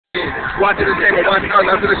watching the table, watching us,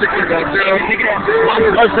 that's what the shit keep going, you know?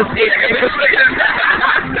 Watching us just eat.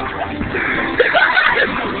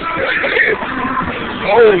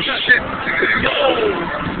 Oh, shit.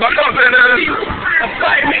 My cousin, a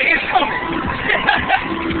fight, man, it's coming.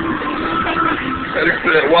 That nigga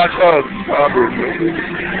said, watch us, Robert.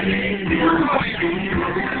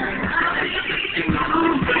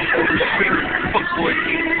 Fuck boy,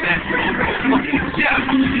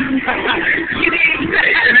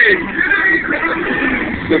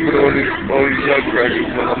 Sipping on these young crackers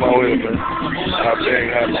when I'm out here, man. I'm saying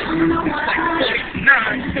happy.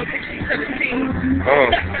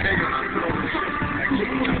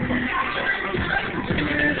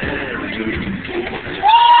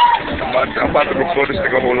 I'm about to record this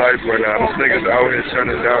nigga whole life right now. This nigga's out here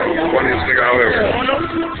shutting it down. Funniest nigga out here.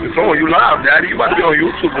 It's on you live, daddy. You about to be on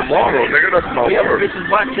YouTube tomorrow, nigga. That's my word. Bitches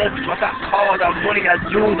watch us. I got cars, I'm money, I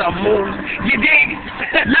jewels, I'm moons. You dig?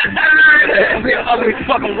 We ugly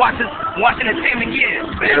fucking watching entertainment, yeah.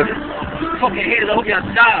 Fucking haters, I hope y'all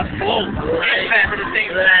die. Slow. Fast as the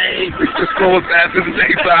thing. Just go as fast as the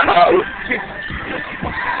thing flies.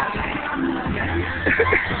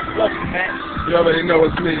 You already know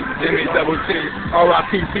it's me, Jimmy Double T,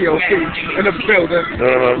 R.I.P. P.O.T. in the building.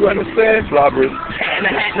 You understand? Flobbers. And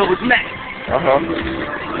I had no it's Mac.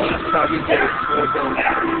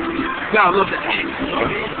 Now I love the hat.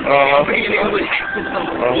 Bringing niggas with hats and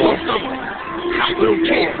stuff. All summer. We don't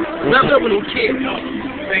care. Love we don't care.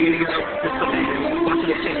 Bringing niggas up with something. Watching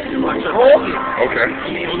the shit. Watch us. Okay.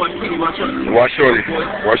 Watch TV, watch us. Watch Shorty.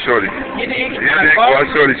 Watch Shorty. You dig?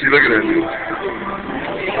 Watch Shorty. She looking at you.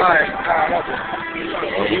 Alright.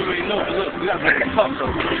 You already know. Look, we got the cup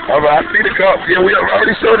though. Alright, I see the cup. Yeah, we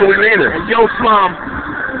already showed her we leaning. Yo, Slum.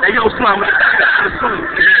 Hey, yo, Slum. Yeah.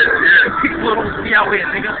 People don't be out here,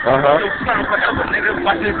 nigga. Yo, Slum forever, nigga.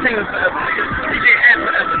 Watching the team forever, nigga. DJ Head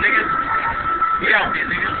forever, nigga. We out here,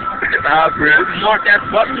 nigga. Hybrid. Mark that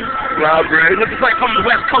Buster. Hybrid. Looks like from the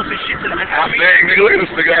West Coast and shit tonight. I beg, nigga. Look at this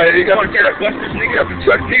nigga. He got the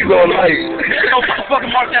Chuck T's on light. Yo, fucking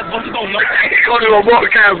Mark that Buster don't know. He going to a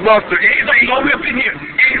broadcast Buster. Easy. No, we up in here.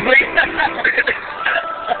 Easy.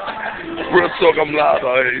 Real talk, I'm live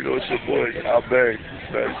out here. You know, it's your boy. I beg.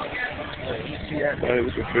 Hey,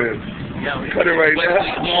 what's your fan? Cut it right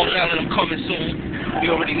now. Long Island, I'm coming soon.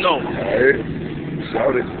 You already know. Alright.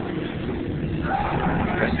 Shout it.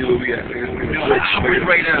 Let's see where we at. Hybrid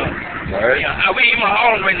right now. Alright. Yeah, we in my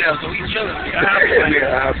arm right now, so we chilling. We got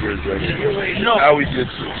hybrids right now. You already know. How we get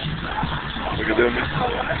to? Look at them.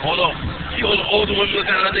 Hold on. See all the older women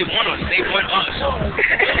looking at us, they want us. They want us.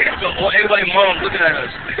 So everybody mom looking at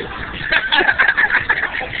us.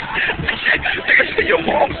 Your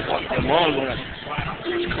mom's one. Your mom's one.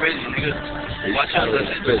 It's crazy, nigga. Watch out,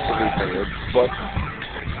 listen. Fuck.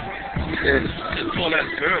 Just pull that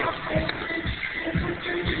girl.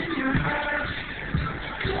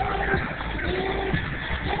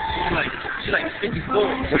 She's like 54.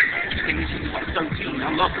 She's 13. I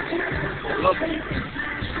love her.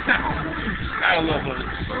 I love her.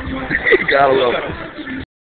 Gotta love her.